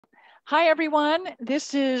Hi, everyone.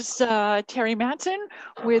 This is Teri Mattson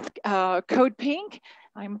with CODEPINK.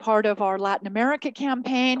 I'm part of our Latin America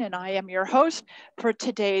campaign, and I am your host for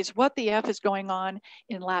today's What the F is Going On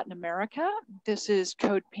in Latin America. This is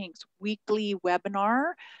CODEPINK's weekly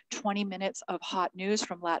webinar, 20 minutes of hot news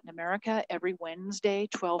from Latin America every Wednesday,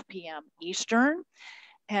 12 p.m. Eastern.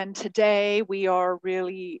 And today we are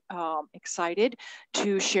really excited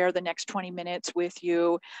to share the next 20 minutes with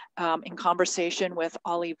you in conversation with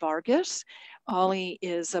Ollie Vargas. Ollie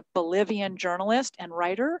is a Bolivian journalist and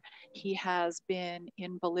writer. He has been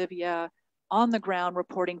in Bolivia on the ground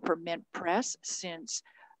reporting for Mint Press since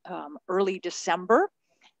early December.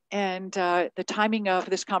 And the timing of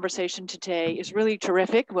this conversation today is really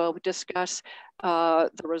terrific. We'll discuss the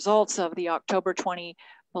results of the October 20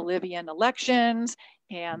 Bolivian elections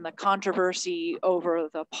and the controversy over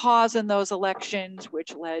the pause in those elections,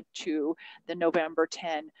 which led to the November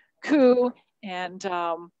 10 coup, and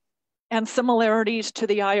similarities to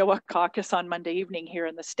the Iowa caucus on Monday evening here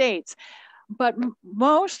in the States. But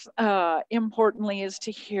most importantly is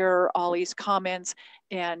to hear Ollie's comments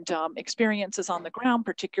and experiences on the ground,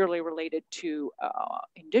 particularly related to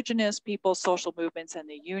indigenous people, social movements, and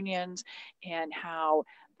the unions, and how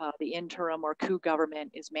the interim or coup government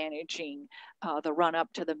is managing the run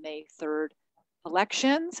up to the May 3rd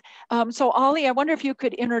elections. So Ollie, I wonder if you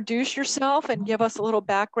could introduce yourself and give us a little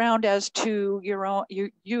background as to your own,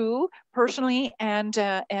 you personally and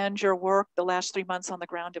your work the last 3 months on the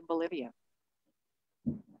ground in Bolivia.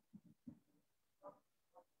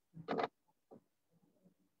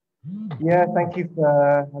 Yeah, thank you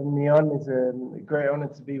for having me on. It's a great honor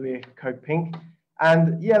to be with CODEPINK.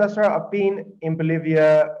 And yeah, that's right. I've been in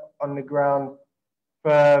Bolivia on the ground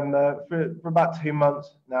for about 2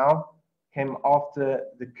 months now. Came after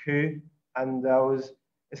the coup, and I was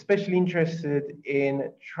especially interested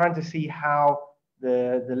in trying to see how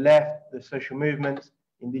the left, the social movements,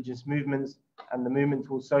 indigenous movements, and the movement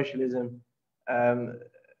towards socialism are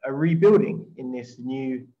rebuilding in this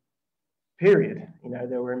new period. You know,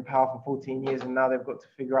 they were in power for 14 years, and now they've got to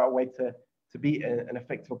figure out a way to be an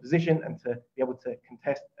effective opposition and to be able to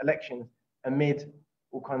contest elections amid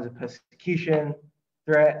all kinds of persecution,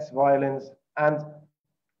 threats, violence. And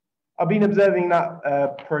I've been observing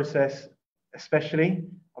that process, especially.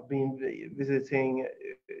 I've been visiting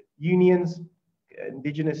unions,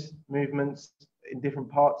 indigenous movements in different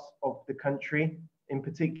parts of the country, in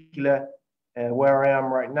particular where I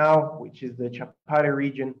am right now, which is the Chapare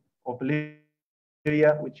region of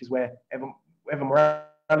Bolivia, which is where Evo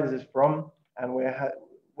Morales is from, and where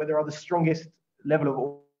there are the strongest level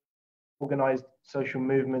of organized social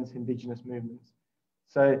movements, indigenous movements.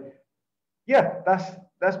 So yeah, that's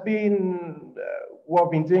been what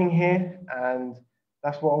I've been doing here, and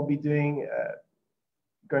that's what I'll be doing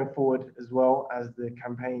going forward, as well as the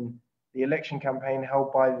campaign, the election campaign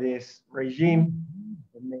held by this regime,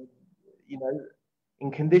 you know,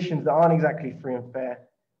 in conditions that aren't exactly free and fair.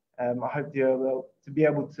 I hope to be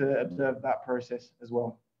able to observe that process as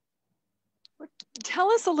well.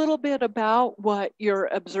 Tell us a little bit about what you're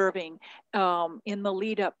observing in the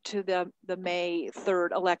lead up to the May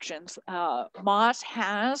 3rd elections. MAS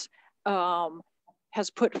has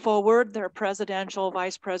put forward their presidential,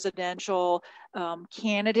 vice presidential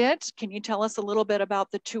candidates. Can you tell us a little bit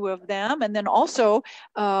about the two of them? And then also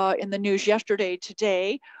in the news yesterday,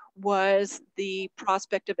 today, was the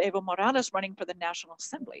prospect of Evo Morales running for the National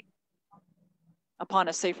Assembly upon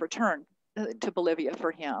a safe return to Bolivia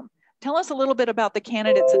for him. Tell us a little bit about the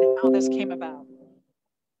candidates and how this came about.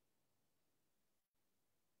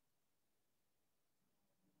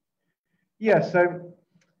 Yeah, so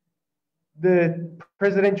the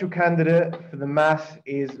presidential candidate for the MAS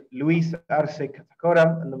is Luis Arce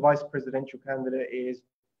Catacora, and the vice presidential candidate is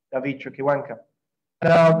David Choquehuanca.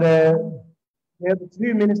 Now, the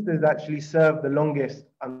two ministers that actually served the longest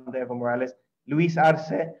under Evo Morales. Luis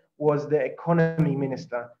Arce was the economy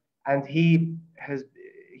minister, and he's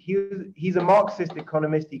a Marxist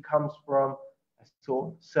economist. He comes from a sort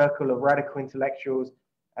of circle of radical intellectuals,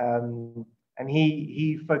 and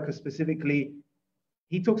he focused specifically.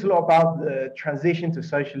 He talks a lot about the transition to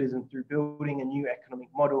socialism through building a new economic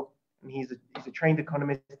model, and he's a trained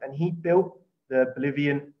economist, and he built the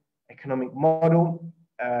Bolivian economic model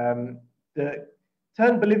that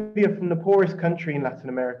turned Bolivia from the poorest country in Latin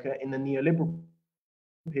America in the neoliberal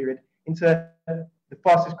period into the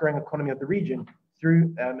fastest growing economy of the region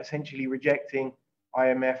through essentially rejecting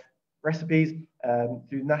IMF recipes,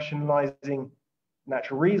 through nationalizing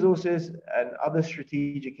natural resources and other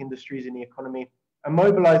strategic industries in the economy, and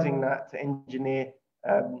mobilizing that to engineer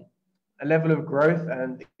a level of growth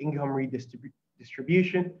and income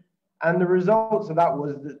redistribution. And the results of that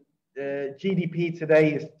was that GDP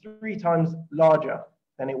today is 3 times larger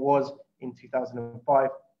than it was in 2005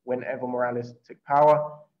 when Evo Morales took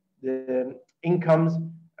power. The incomes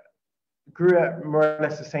grew at more or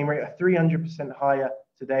less the same rate, 300% higher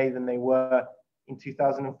today than they were in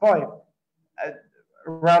 2005.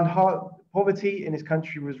 Poverty in his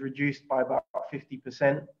country was reduced by about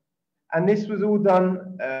 50%. And this was all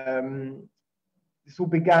done, this all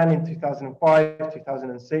began in 2005,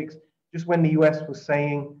 2006, just when the US was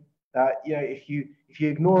saying that, you know, if you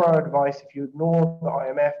ignore our advice, if you ignore the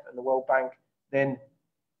IMF and the World Bank, then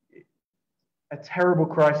a terrible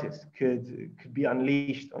crisis could be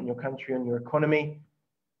unleashed on your country, on your economy.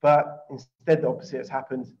 But instead, the opposite has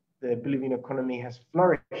happened. The Bolivian economy has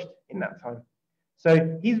flourished in that time.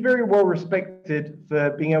 So he's very well respected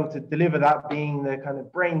for being able to deliver that, being the kind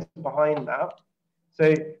of brains behind that.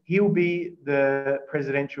 So he'll be the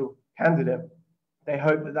presidential candidate. They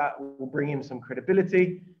hope that that will bring him some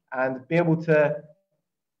credibility and be able to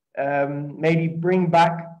maybe bring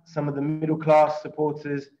back some of the middle class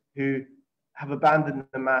supporters who have abandoned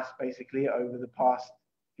the MAS basically over the past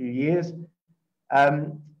few years.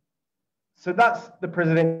 So that's the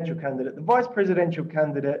presidential candidate. The vice presidential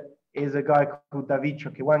candidate is a guy called David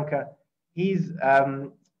Choquehuanca. He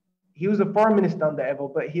was a foreign minister under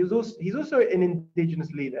Evo, but he's also an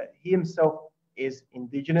indigenous leader. He himself is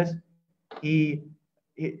indigenous. He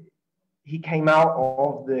came out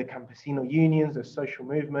of the campesino unions, the social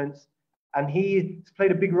movements, and he's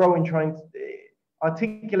played a big role in trying to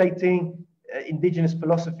articulating indigenous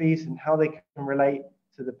philosophies and how they can relate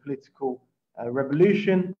to the political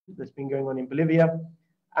revolution that's been going on in Bolivia.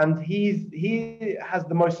 And he has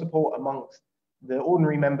the most support amongst the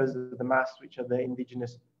ordinary members of the MAS, which are the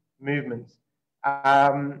indigenous movements.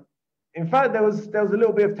 In fact, there was a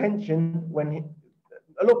little bit of tension when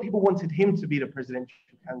a lot of people wanted him to be the presidential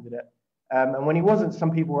candidate. And when he wasn't,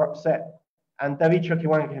 some people were upset. And David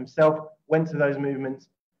Choquehuanca himself went to those movements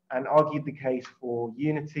and argued the case for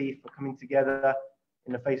unity, for coming together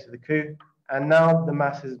in the face of the coup. And now the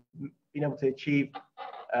MAS has been able to achieve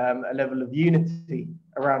a level of unity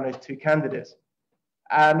around those two candidates.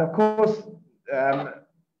 And of course,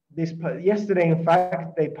 yesterday, in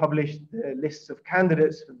fact, they published the lists of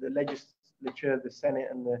candidates for the legislature, the Senate,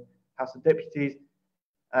 and the House of Deputies.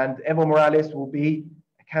 And Evo Morales will be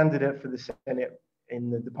a candidate for the Senate in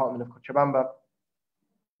the Department of Cochabamba.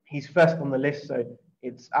 He's first on the list, so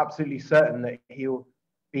it's absolutely certain that he'll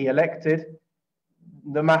be elected.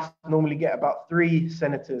 The MAS normally get about 3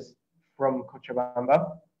 senators from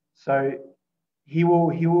Cochabamba, so he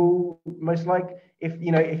will most likely,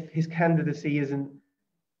 if his candidacy isn't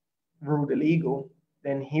ruled illegal,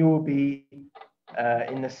 then he will be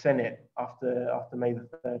in the Senate after May the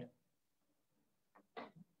 3rd.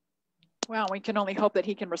 Well, we can only hope that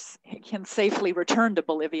he can safely return to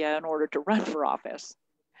Bolivia in order to run for office.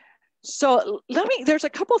 So there's a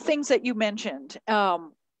couple things that you mentioned.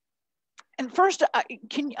 And first,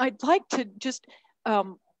 I'd like to just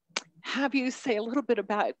have you say a little bit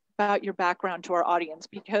about your background to our audience,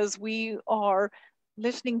 because we are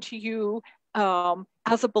listening to you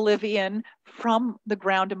as a Bolivian from the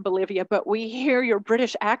ground in Bolivia, but we hear your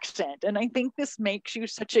British accent. And I think this makes you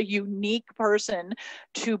such a unique person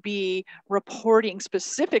to be reporting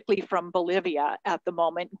specifically from Bolivia at the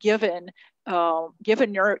moment, given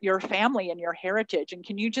your family and your heritage. And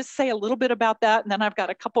can you just say a little bit about that? And then I've got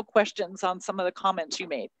a couple questions on some of the comments you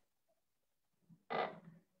made.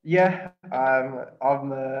 Yeah, I'm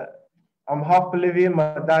half Bolivian.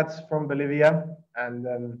 My dad's from Bolivia, and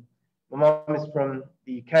my mom is from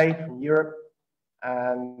the UK, from Europe,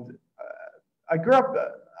 and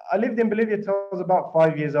I lived in Bolivia till I was about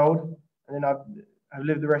 5 years old, and then I've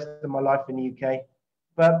lived the rest of my life in the UK.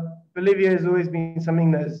 But Bolivia has always been something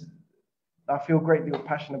that I feel a great deal of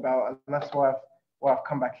passion about, and that's why I've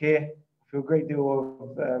come back here. I feel a great deal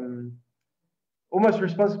of almost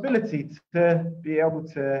responsibility to be able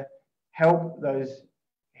to help those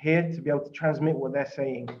here, to be able to transmit what they're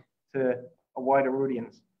saying to a wider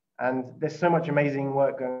audience. And there's so much amazing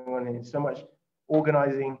work going on here, so much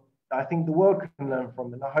organizing that I think the world can learn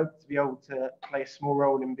from. And I hope to be able to play a small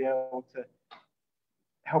role in being able to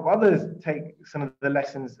help others take some of the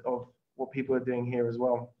lessons of what people are doing here as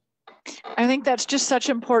well. I think that's just such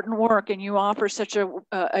important work, and you offer such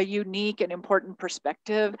a unique and important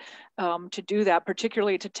perspective to do that,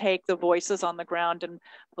 particularly to take the voices on the ground in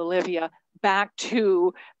Bolivia back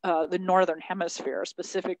to the Northern Hemisphere,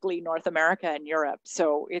 specifically North America and Europe.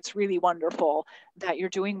 So it's really wonderful that you're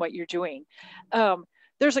doing what you're doing.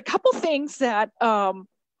 There's a couple things that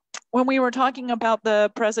when we were talking about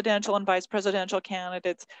the presidential and vice presidential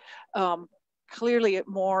candidates, clearly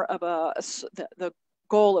more of the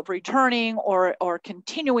goal of returning or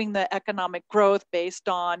continuing the economic growth based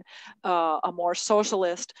on a more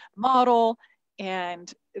socialist model.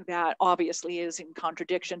 And that obviously is in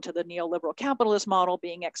contradiction to the neoliberal capitalist model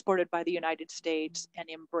being exported by the United States and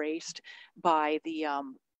embraced by the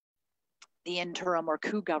interim or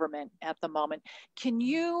coup government at the moment. Can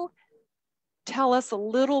you tell us a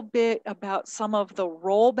little bit about some of the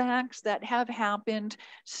rollbacks that have happened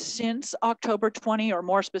since October 20, or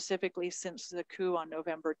more specifically since the coup on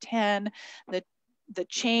November 10, the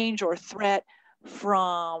change or threat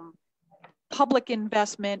from public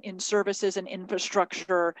investment in services and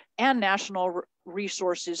infrastructure and national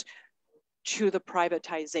resources to the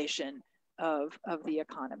privatization of the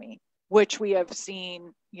economy, which we have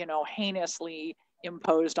seen, heinously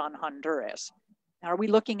imposed on Honduras? Are we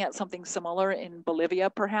looking at something similar in Bolivia,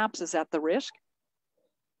 perhaps? Is that the risk?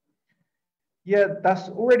 Yeah, that's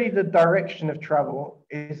already the direction of travel.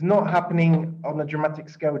 It's not happening on a dramatic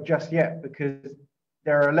scale just yet because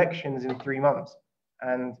there are elections in 3 months.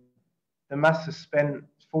 And the Mass has spent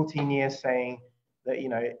 14 years saying that,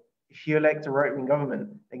 if you elect a right-wing government,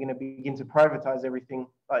 they're going to begin to privatize everything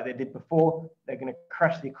like they did before. They're going to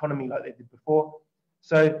crash the economy like they did before.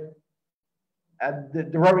 So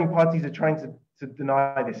the right-wing parties are trying to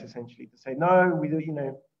deny this, essentially, to say, no,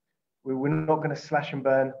 we're not going to slash and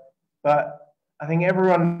burn. But I think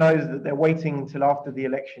everyone knows that they're waiting until after the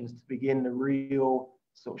elections to begin the real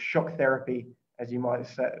sort of shock therapy, as you might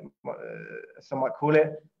say, some might call it,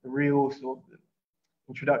 the real sort of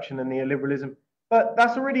introduction of neoliberalism. But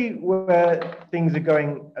that's already where things are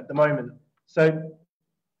going at the moment. So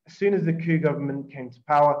as soon as the coup government came to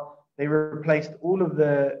power, they replaced all of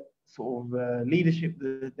the sort of leadership,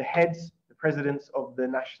 the heads, the presidents of the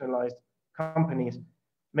nationalized companies.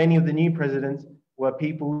 Many of the new presidents were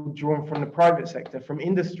people drawn from the private sector, from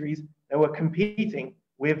industries that were competing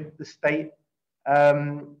with the state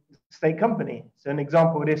company. So an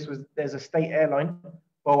example of this was, there's a state airline,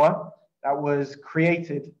 BOA, that was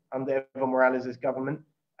created under Evo Morales' government.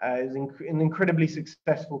 It's an incredibly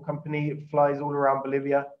successful company. It flies all around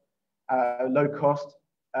Bolivia, low cost.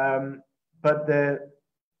 But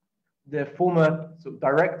the former sort of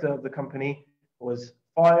director of the company was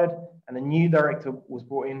fired, and a new director was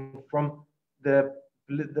brought in from the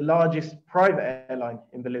largest private airline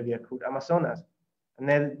in Bolivia called Amazonas. And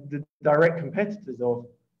they're the direct competitors of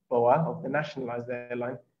BOA, of the nationalized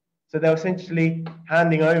airline. So they're essentially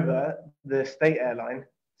handing over the state airline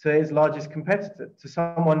to its largest competitor, to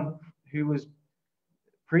someone who was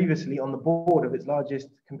previously on the board of its largest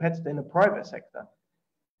competitor in the private sector.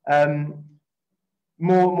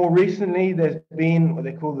 More recently, there's been what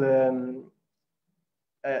they call the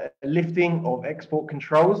lifting of export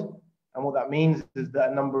controls. And what that means is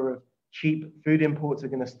that a number of cheap food imports are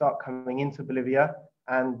going to start coming into Bolivia,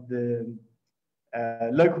 and the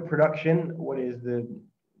local production, what is the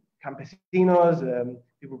campesinos,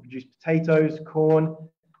 people who produce potatoes, corn,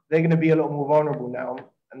 they're going to be a lot more vulnerable now,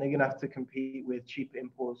 and they're going to have to compete with cheap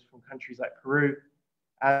imports from countries like Peru.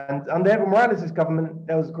 And under Evo Morales' government,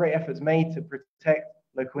 there was great efforts made to protect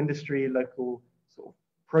local industry, local sort of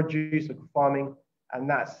produce, local farming, and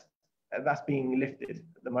that's being lifted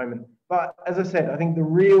at the moment. But as I said, I think the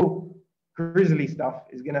real grisly stuff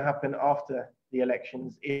is going to happen after the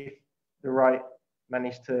elections if the right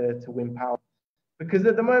manage to win power. Because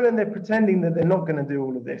at the moment, they're pretending that they're not going to do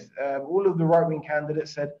all of this. All of the right-wing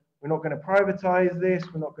candidates said, we're not going to privatize this,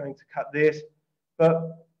 we're not going to cut this. But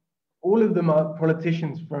all of them are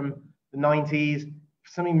politicians from the 90s,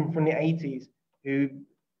 some even from the 80s, who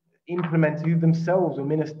themselves were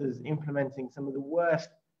ministers implementing some of the worst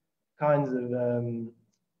kinds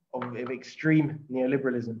of extreme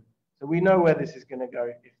neoliberalism. So we know where this is going to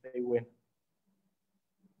go if they win.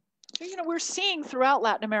 So, we're seeing throughout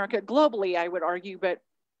Latin America, globally, I would argue, but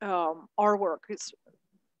our work is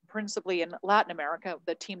principally in Latin America,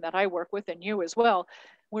 the team that I work with, and you as well,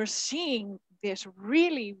 we're seeing this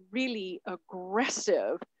really, really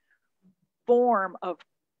aggressive form of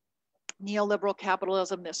neoliberal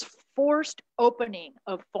capitalism, this forced opening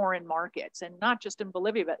of foreign markets, and not just in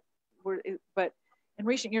Bolivia, but in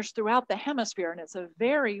recent years throughout the hemisphere. And it's a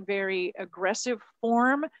very, very aggressive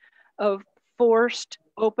form of forced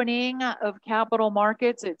opening of capital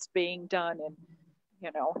markets. It's being done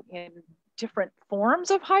in different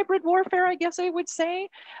forms of hybrid warfare, I guess I would say,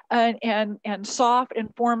 and soft in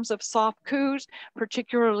forms of soft coups,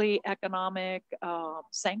 particularly economic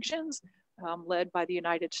sanctions led by the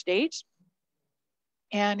United States.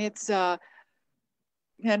 And it's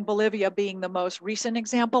and Bolivia being the most recent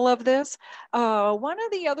example of this. One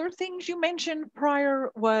of the other things you mentioned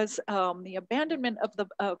prior was the abandonment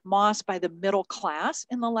of MOS by the middle class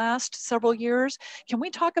in the last several years. Can we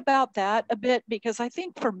talk about that a bit? Because I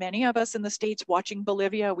think for many of us in the States watching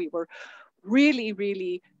Bolivia, we were really,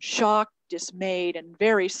 really shocked, dismayed, and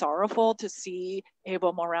very sorrowful to see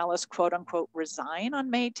Evo Morales, quote unquote, resign on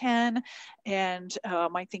May 10. And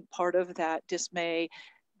I think part of that dismay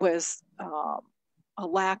was a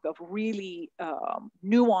lack of really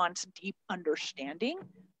nuanced, deep understanding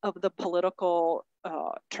of the political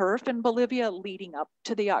turf in Bolivia leading up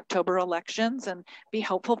to the October elections, and be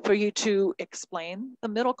helpful for you to explain the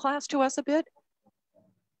middle class to us a bit.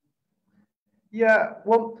 Yeah,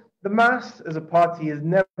 well, the MAS as a party has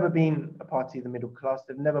never been a party of the middle class.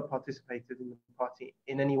 They've never participated in the party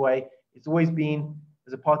in any way. It's always been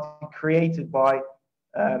as a party created by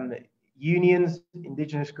unions,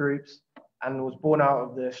 indigenous groups, and was born out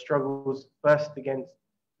of the struggles first against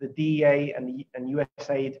the DEA and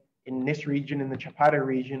USAID in this region, in the Chapada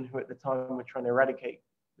region, who at the time were trying to eradicate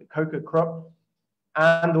the coca crop,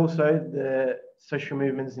 and also the social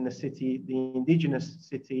movements in the city, the indigenous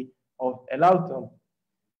city of El Alto,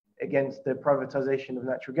 against the privatization of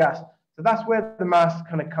natural gas. So that's where the MAS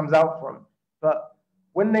kind of comes out from. But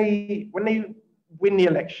when they win the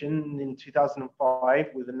election in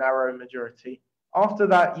 2005 with a narrow majority, after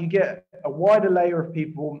that you get a wider layer of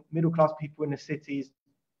people, middle class people in the cities,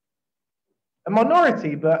 a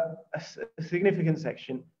minority, but a significant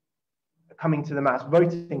section coming to the MAS,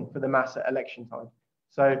 voting for the MAS at election time.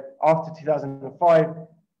 So after 2005,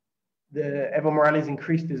 the Evo Morales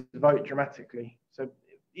increased his vote dramatically. So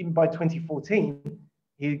even by 2014,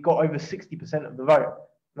 he got over 60% of the vote.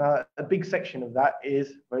 Now, a big section of that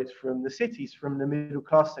is votes from the cities, from the middle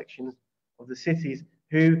class sections of the cities,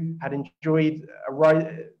 who had enjoyed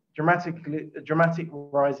a dramatic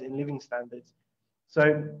rise in living standards.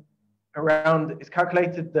 So it's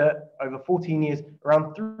calculated that over 14 years,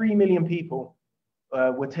 around 3 million people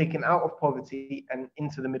were taken out of poverty and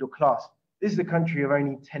into the middle class. This is a country of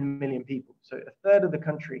only 10 million people. So a third of the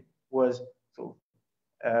country was sort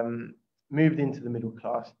of moved into the middle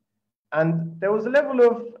class. And there was a level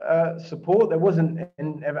of support. There wasn't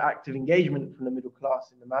an active engagement from the middle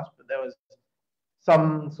class in the MAS, but there was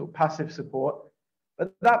some sort of passive support.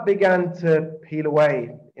 But that began to peel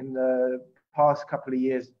away in the past couple of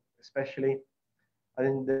years, especially. I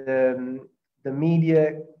think the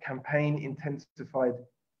media campaign intensified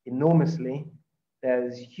enormously.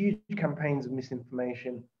 There's huge campaigns of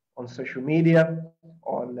misinformation on social media,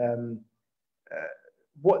 on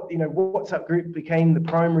WhatsApp group became the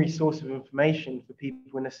primary source of information for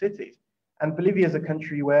people in the cities. And Bolivia is a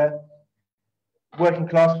country where working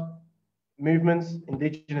class movements,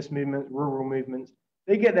 indigenous movements, rural movements,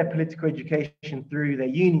 they get their political education through their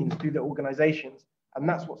unions, through their organizations, and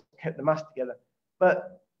that's what's kept the MAS together.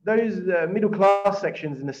 But those middle class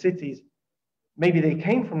sections in the cities, maybe they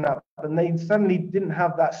came from that, but they suddenly didn't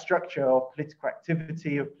have that structure of political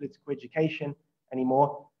activity, of political education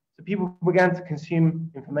anymore. So people began to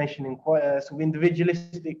consume information in quite a sort of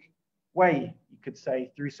individualistic way, you could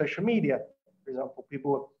say, through social media. For example,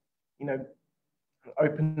 people,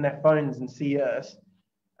 open their phones and see a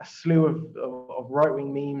slew of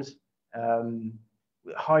right-wing memes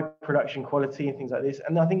with high production quality and things like this.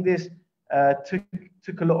 And I think this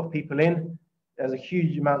took a lot of people in. There's a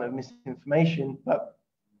huge amount of misinformation, but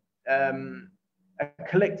a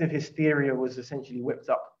collective hysteria was essentially whipped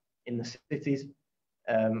up in the cities.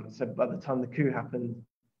 So by the time the coup happened,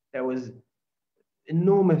 there was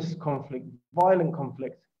enormous conflict, violent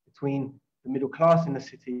conflict between the middle class in the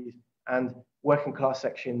cities and working class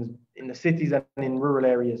sections in the cities and in rural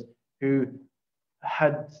areas who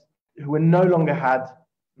were no longer had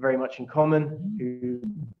very much in common, who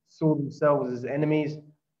saw themselves as enemies,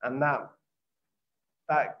 and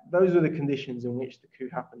those are the conditions in which the coup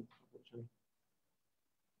happened, unfortunately.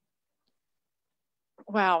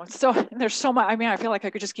 Wow. So there's so much. I mean, I feel like I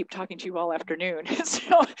could just keep talking to you all afternoon.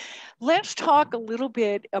 So let's talk a little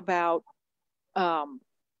bit about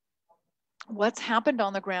what's happened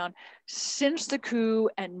on the ground since the coup,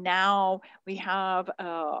 and now we have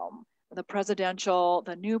the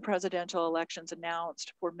new presidential elections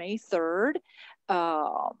announced for May 3rd.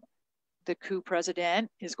 The coup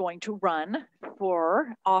president is going to run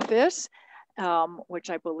for office, which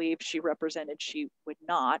I believe she represented she would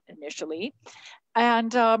not initially.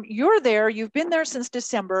 And you're there, you've been there since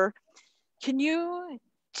December. Can you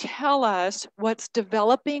tell us what's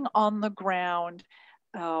developing on the ground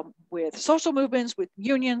with social movements, with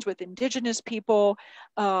unions, with indigenous people,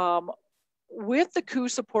 with the coup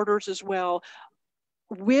supporters as well?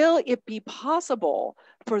 will it be possible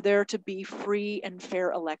for there to be free and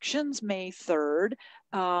fair elections May 3rd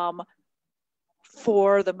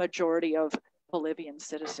for the majority of Bolivian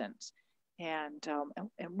citizens? And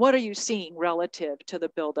what are you seeing relative to the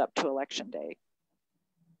build-up to Election Day?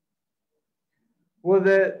 Well,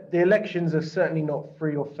 the elections are certainly not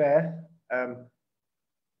free or fair. I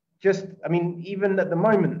mean, even at the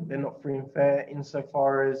moment, they're not free and fair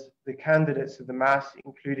insofar as the candidates of the MAS,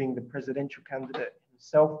 including the presidential candidate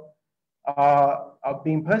himself, are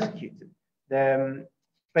being persecuted. They're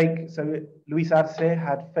fake. So Luis Arce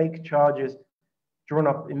had fake charges drawn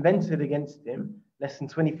up, invented against him less than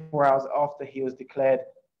 24 hours after he was declared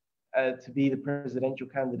to be the presidential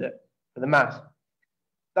candidate for the MAS.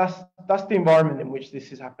 That's the environment in which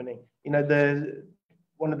this is happening. You know,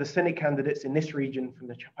 one of the Senate candidates in this region, from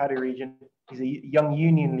the Chapare region, is a young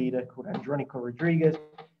union leader called Andronico Rodriguez.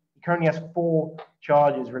 He currently has 4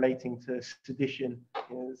 charges relating to sedition,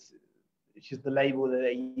 which is the label that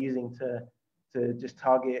they're using to just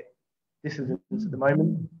target dissidents at the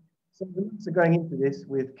moment. So we're going into this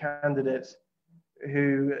with candidates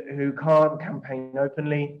who can't campaign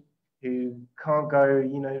openly, who can't go,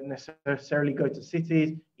 necessarily go to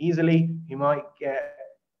cities easily, who might get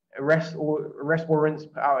arrest warrants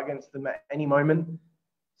put out against them at any moment.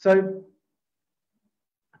 So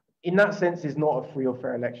in that sense, it's not a free or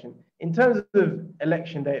fair election. In terms of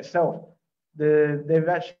election day itself, the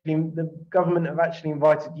government have actually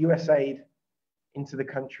invited US aid into the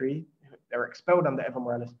country. They were expelled under Evo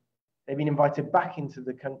Morales. They've been invited back into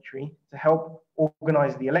the country to help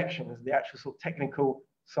organize the elections, the actual sort of technical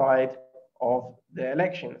side of the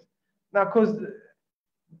elections. Now, of course,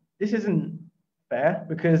 this isn't fair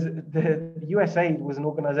because the USAID was an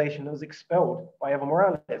organization that was expelled by Evo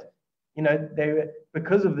Morales.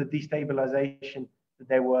 Because of the destabilization that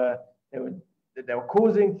they were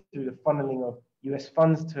causing through the funneling of US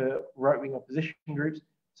funds to right-wing opposition groups.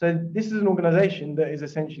 So this is an organization that is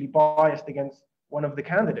essentially biased against one of the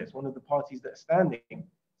candidates, one of the parties that are standing.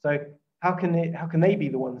 So how can they be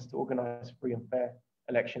the ones to organize free and fair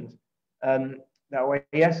elections? That way,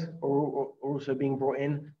 yes, are also being brought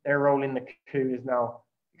in. Their role in the coup is now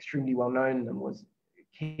extremely well known and was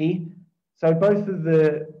key. So both of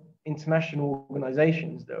the international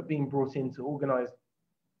organizations that are being brought in to organize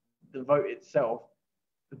the vote itself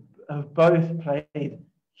have both played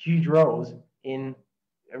huge roles in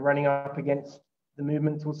running up against the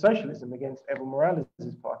movement towards socialism, against Evo Morales'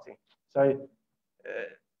 party. So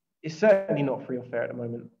it's certainly not free or fair at the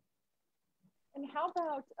moment. And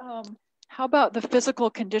how about the physical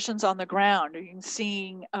conditions on the ground? Are you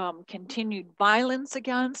seeing continued violence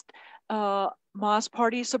against MAS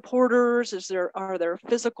party supporters? Are there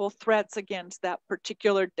physical threats against that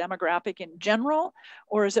particular demographic in general,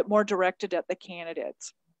 or is it more directed at the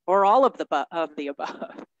candidates, or all of the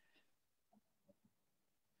above?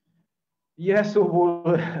 Yes, all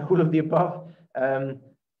of the above.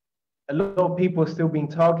 A lot of people are still being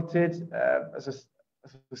targeted. As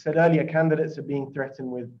I said earlier, candidates are being threatened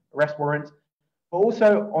with arrest warrants, but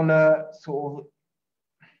also on a sort of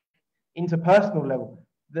interpersonal level.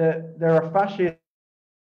 There are fascist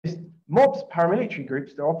mobs, paramilitary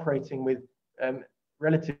groups that are operating with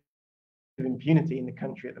relative impunity in the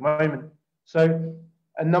country at the moment. So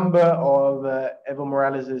a number of Evo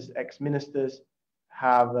Morales' ex-ministers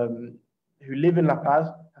who live in La Paz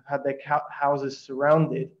have had their houses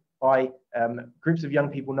surrounded by groups of young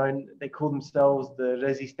people they call themselves the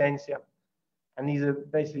Resistencia. And these are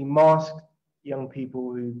basically masked young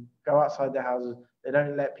people who go outside their houses. They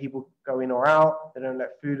don't let people go in or out. They don't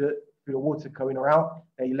let food or water go in or out.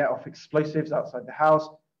 They let off explosives outside the house.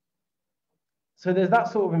 So there's that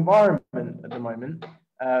sort of environment at the moment.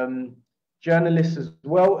 Journalists as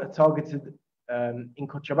well are targeted in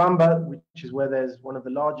Cochabamba, which is where there's one of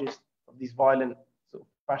the largest of these violent sort of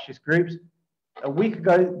fascist groups. A week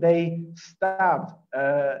ago, they stabbed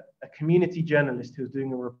a community journalist who was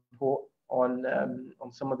doing a report on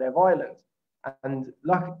some of their violence, and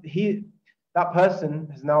that person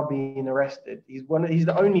has now been arrested. He's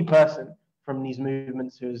the only person from these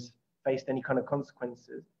movements who has faced any kind of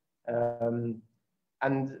consequences.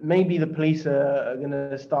 And maybe the police are going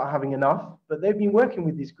to start having enough, but they've been working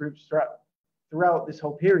with these groups throughout this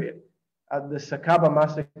whole period. At the Sacaba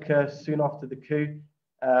massacre soon after the coup,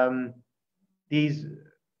 these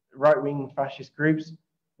right-wing fascist groups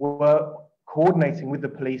were coordinating with the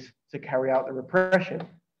police to carry out the repression.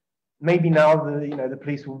 Maybe now the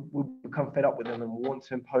police will become fed up with them and will want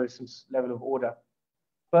to impose some level of order.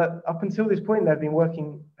 But up until this point, they've been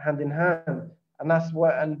working hand in hand, and that's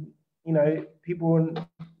what. And people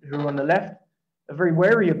who are on the left are very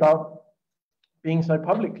wary about being so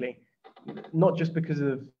publicly. not just because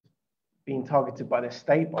of being targeted by the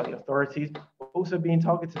state, by the authorities, but also being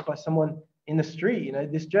targeted by someone in the street. You know,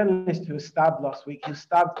 this journalist who was stabbed last week, he was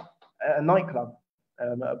stabbed at a nightclub, at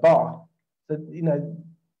a bar. So, you know,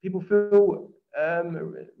 people feel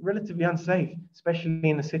relatively unsafe, especially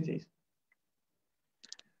in the cities.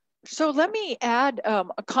 So let me add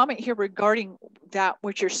a comment here regarding that,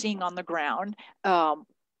 what you're seeing on the ground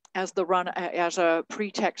as a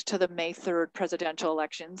pretext to the May 3rd presidential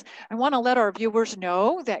elections. I want to let our viewers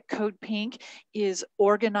know that CODEPINK is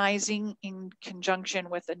organizing in conjunction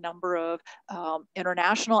with a number of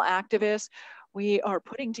international activists. We are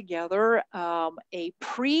putting together a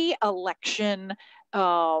pre-election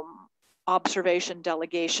observation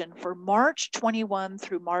delegation for March 21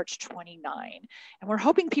 through March 29. And we're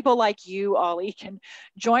hoping people like you, Ollie, can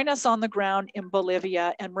join us on the ground in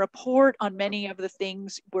Bolivia and report on many of the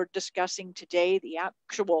things we're discussing today, the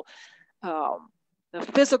actual, the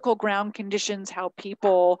physical ground conditions, how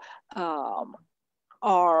people how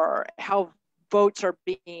votes are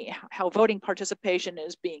being, how voting participation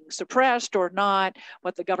is being suppressed or not,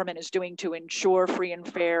 what the government is doing to ensure free and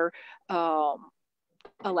fair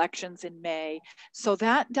elections in May. So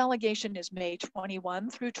that delegation is May 21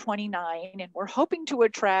 through 29, and we're hoping to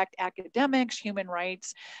attract academics, human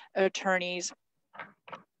rights attorneys,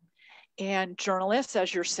 and journalists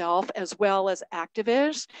as yourself, as well as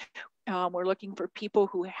activists. We're looking for people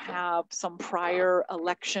who have some prior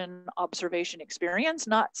election observation experience,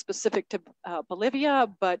 not specific to Bolivia,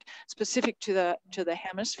 but specific to the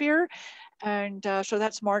hemisphere. And so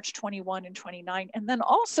that's March 21 and 29. And then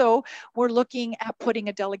also we're looking at putting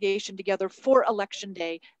a delegation together for Election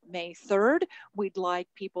Day, May 3rd. We'd like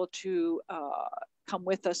people to come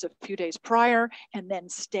with us a few days prior and then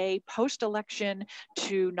stay post-election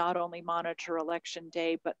to not only monitor Election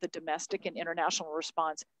Day, but the domestic and international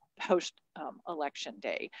response post-election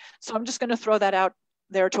day. So I'm just going to throw that out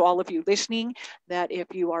there to all of you listening, that if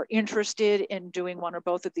you are interested in doing one or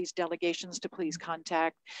both of these delegations, to please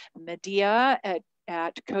contact Medea at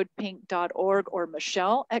codepink.org or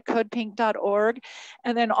Michelle at codepink.org.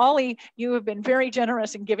 And then Ollie, you have been very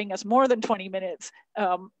generous in giving us more than 20 minutes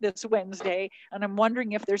this Wednesday. And I'm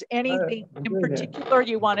wondering if there's anything in particular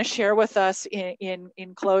you want to share with us in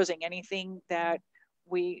closing, anything that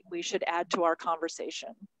we should add to our conversation.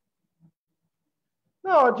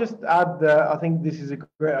 No, I'll just add that I think this is a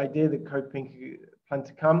great idea that CODEPINK plan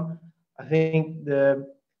to come. I think if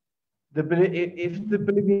the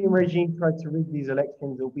Bolivian regime tries to rig these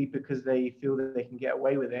elections, it'll be because they feel that they can get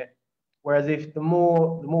away with it. Whereas if the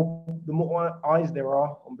more eyes there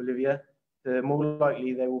are on Bolivia, the more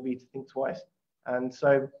likely they will be to think twice. And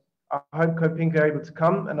so I hope CODEPINK are able to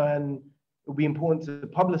come, and it will be important to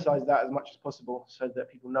publicize that as much as possible so that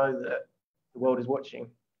people know that the world is watching.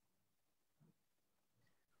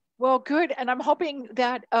 Well, good. And I'm hoping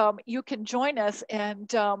that you can join us, and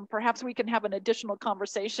perhaps we can have an additional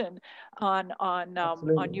conversation on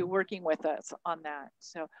you working with us on that.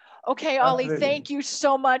 So, okay, Ollie, thank you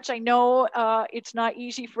so much. I know it's not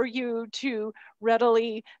easy for you to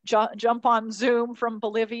readily jump on Zoom from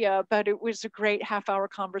Bolivia, but it was a great half-hour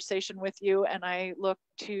conversation with you, and I look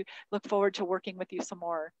forward to working with you some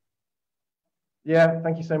more. Yeah,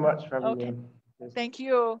 thank you so much for having me. Thank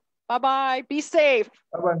you. Bye-bye. Be safe.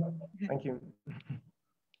 Bye-bye. Thank you.